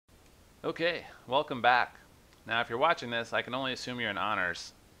Okay, welcome back. Now if you're watching this, I can only assume you're in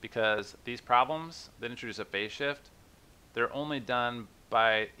honors because these problems that introduce a phase shift, they're only done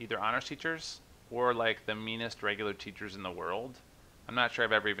by either honors teachers or like the meanest regular teachers in the world. I'm not sure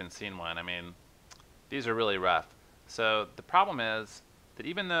I've ever even seen one. I mean, these are really rough. So the problem is that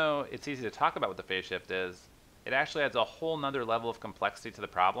even though it's easy to talk about what the phase shift is, it actually adds a whole nother level of complexity to the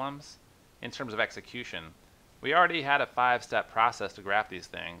problems in terms of execution. We already had a 5-step process to graph these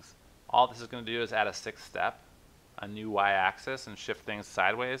things. All this is going to do is add a 6th step, a new y-axis, and shift things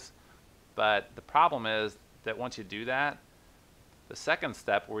sideways. But the problem is that once you do that, the second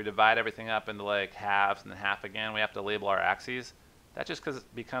step where we divide everything up into like halves and then half again, we have to label our axes. That just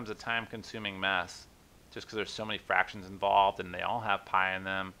becomes a time-consuming mess just because there's so many fractions involved and they all have pi in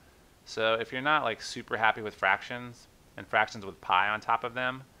them. So if you're not like super happy with fractions and fractions with pi on top of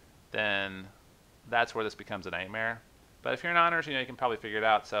them, then that's where this becomes a nightmare. But if you're in honors, you can probably figure it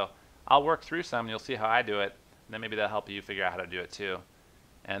out. So I'll work through some and you'll see how I do it, and then maybe that'll help you figure out how to do it too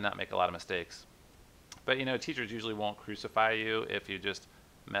and not make a lot of mistakes. But teachers usually won't crucify you if you just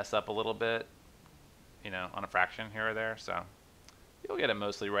mess up a little bit, on a fraction here or there. So you'll get it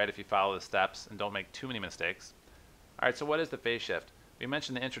mostly right if you follow the steps and don't make too many mistakes. All right, so what is the phase shift? We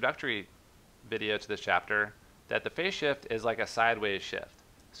mentioned in the introductory video to this chapter that the phase shift is like a sideways shift.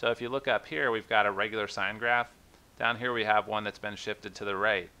 So if you look up here, we've got a regular sine graph. Down here we have one that's been shifted to the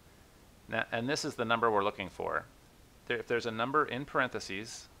right. Now, and this is the number we're looking for. If there's a number in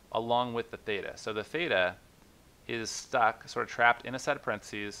parentheses along with the theta. So the theta is stuck, sort of trapped in a set of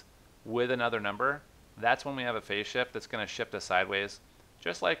parentheses with another number. That's when we have a phase shift that's going to shift us sideways.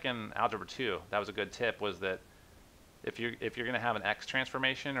 Just like in Algebra 2, that was a good tip, was that if you're going to have an x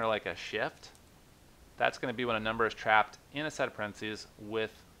transformation or like a shift, that's going to be when a number is trapped in a set of parentheses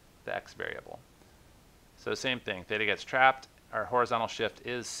with the x variable. So same thing, theta gets trapped, our horizontal shift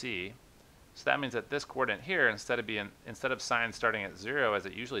is c. So that means that this coordinate here, instead of sine starting at 0 as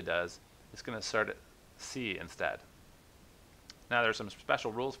it usually does, it's going to start at c instead. Now there's some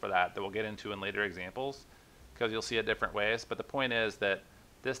special rules for that we'll get into in later examples because you'll see it different ways, but the point is that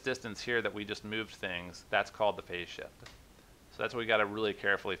this distance here that we just moved things, that's called the phase shift. So that's what we got to really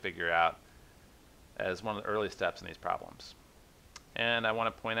carefully figure out as one of the early steps in these problems. And I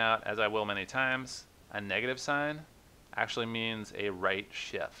want to point out, as I will many times, a negative sign actually means a right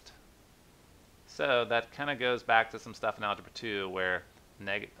shift. So that kind of goes back to some stuff in Algebra 2 where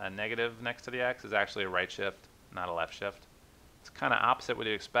a negative next to the x is actually a right shift, not a left shift. It's kind of opposite what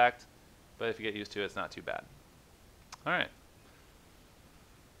you expect, but if you get used to it, it's not too bad. All right.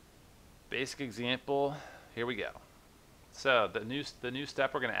 Basic example, here we go. So the new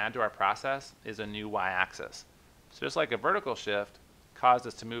step we're going to add to our process is a new y-axis. So just like a vertical shift caused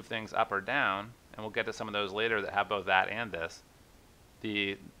us to move things up or down, and we'll get to some of those later that have both that and this,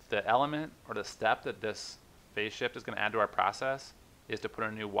 the element or the step that this phase shift is going to add to our process is to put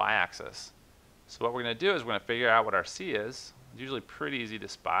a new y-axis. So what we're going to do is we're going to figure out what our c is. It's usually pretty easy to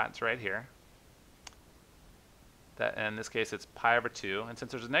spot. It's right here. That, in this case, it's pi over 2. And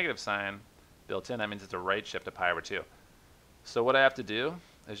since there's a negative sign built in, that means it's a right shift to pi over 2. So what I have to do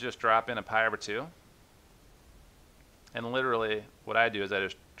is just drop in a pi over 2. And literally, what I do is I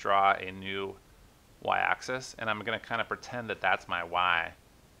just draw a new y-axis, and I'm going to kind of pretend that that's my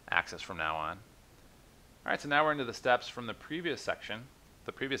y-axis from now on. All right, so now we're into the steps from the previous section,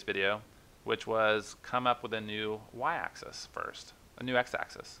 the previous video, which was come up with a new y-axis first, a new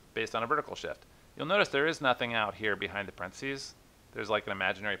x-axis based on a vertical shift. You'll notice there is nothing out here behind the parentheses. There's like an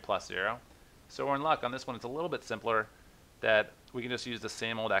imaginary plus 0. So we're in luck. On this one, it's a little bit simpler that we can just use the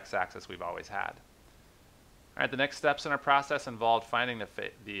same old x-axis we've always had. All right, the next steps in our process involved finding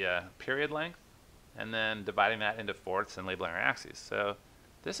the period length and then dividing that into fourths and labeling our axes. So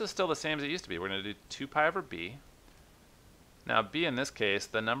this is still the same as it used to be. We're going to do 2 pi over b. Now b in this case,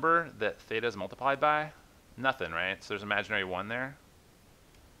 the number that theta is multiplied by, nothing, right? So there's an imaginary 1 there.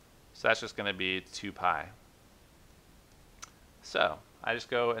 So that's just going to be 2 pi. So I just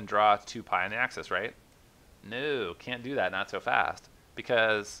go and draw 2 pi on the axis, right? No, can't do that, not so fast.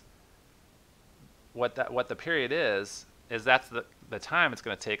 Because what the period is that's the time it's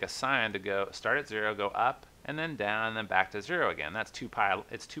going to take a sine to start at 0, go up, and then down, and then back to 0 again. That's 2 pi.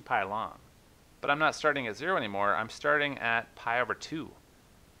 It's 2 pi long. But I'm not starting at 0 anymore. I'm starting at pi over 2.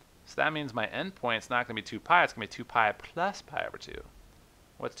 So that means my endpoint's not going to be 2 pi. It's going to be 2 pi plus pi over 2.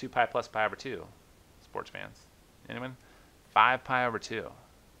 What's 2 pi plus pi over 2? Sports fans. Anyone? 5 pi over 2.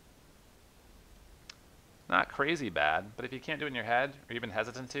 Not crazy bad, but if you can't do it in your head, or even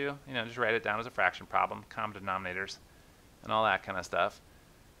hesitant to, just write it down as a fraction problem, common denominators, and all that kind of stuff.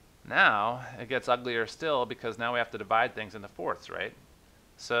 Now, it gets uglier still because now we have to divide things into fourths, right?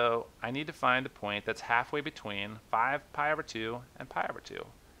 So I need to find a point that's halfway between 5 pi over 2 and pi over 2.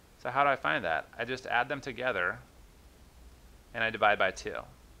 So how do I find that? I just add them together and I divide by 2.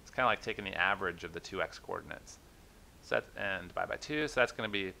 It's kind of like taking the average of the two x coordinates. So and divide by 2, so that's going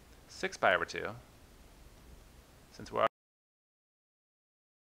to be 6 pi over 2. Since we're